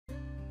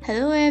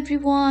Hello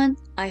everyone,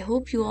 I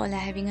hope you all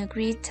are having a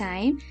great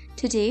time.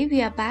 Today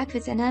we are back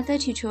with another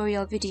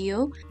tutorial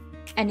video,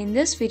 and in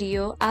this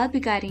video I'll be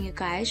guiding you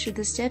guys through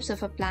the steps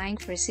of applying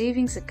for a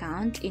savings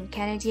account in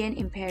Canadian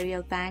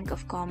Imperial Bank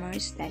of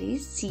Commerce, that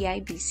is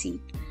CIBC.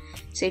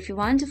 So if you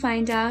want to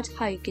find out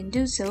how you can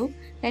do so,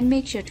 then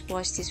make sure to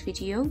watch this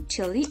video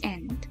till the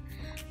end.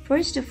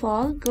 First of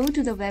all, go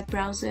to the web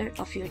browser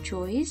of your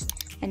choice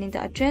and in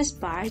the address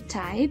bar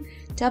type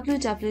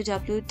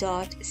www.cibc.com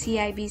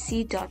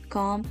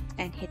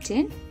and hit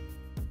in.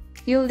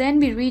 You'll then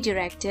be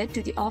redirected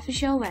to the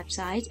official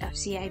website of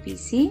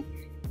CIBC.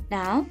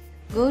 Now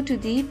go to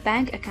the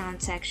bank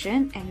account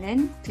section and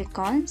then click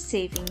on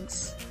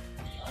savings.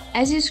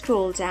 As you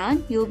scroll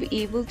down, you'll be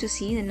able to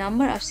see the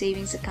number of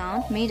savings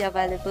accounts made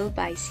available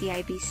by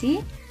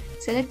CIBC.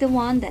 Select the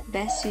one that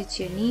best suits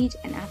your need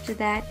and after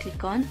that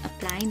click on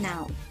apply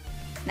now.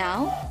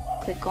 Now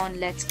click on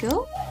let's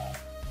go.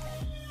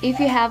 If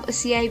you have a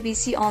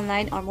CIBC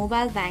online or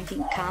mobile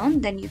banking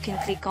account, then you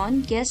can click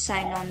on Get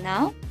Sign On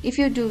Now. If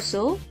you do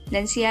so,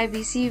 then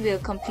CIBC will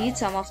complete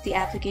some of the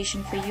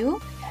application for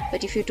you.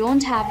 But if you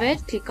don't have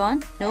it, click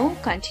on No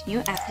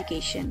Continue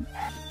Application.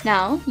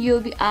 Now,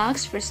 you'll be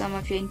asked for some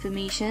of your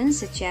information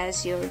such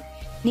as your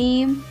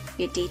name,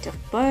 your date of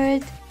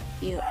birth,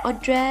 your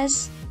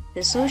address,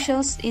 the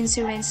social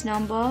insurance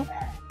number.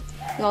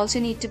 You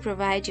also need to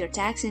provide your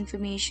tax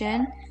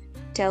information,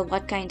 tell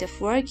what kind of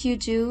work you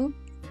do,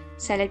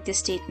 select the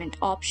statement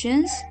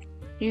options,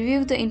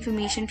 review the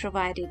information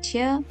provided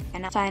here,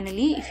 and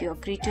finally, if you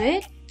agree to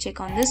it, check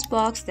on this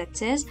box that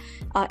says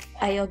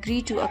I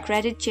agree to a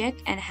credit check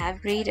and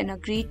have read and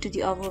agreed to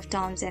the above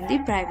terms and the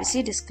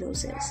privacy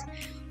disclosures.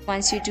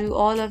 Once you do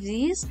all of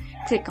these,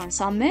 click on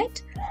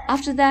submit.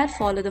 After that,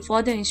 follow the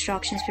further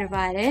instructions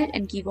provided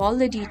and give all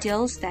the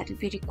details that will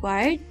be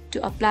required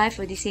to apply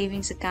for the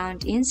savings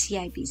account in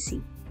CIBC.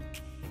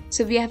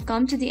 So we have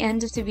come to the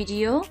end of the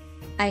video.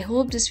 I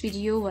hope this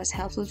video was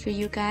helpful for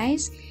you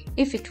guys.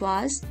 If it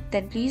was,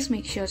 then please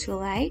make sure to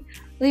like,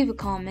 leave a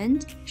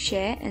comment,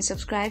 share and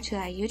subscribe to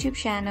our YouTube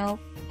channel,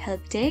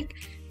 Help Tech.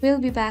 We'll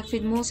be back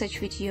with more such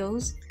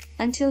videos.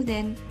 Until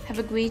then, have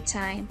a great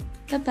time.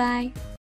 Bye-bye.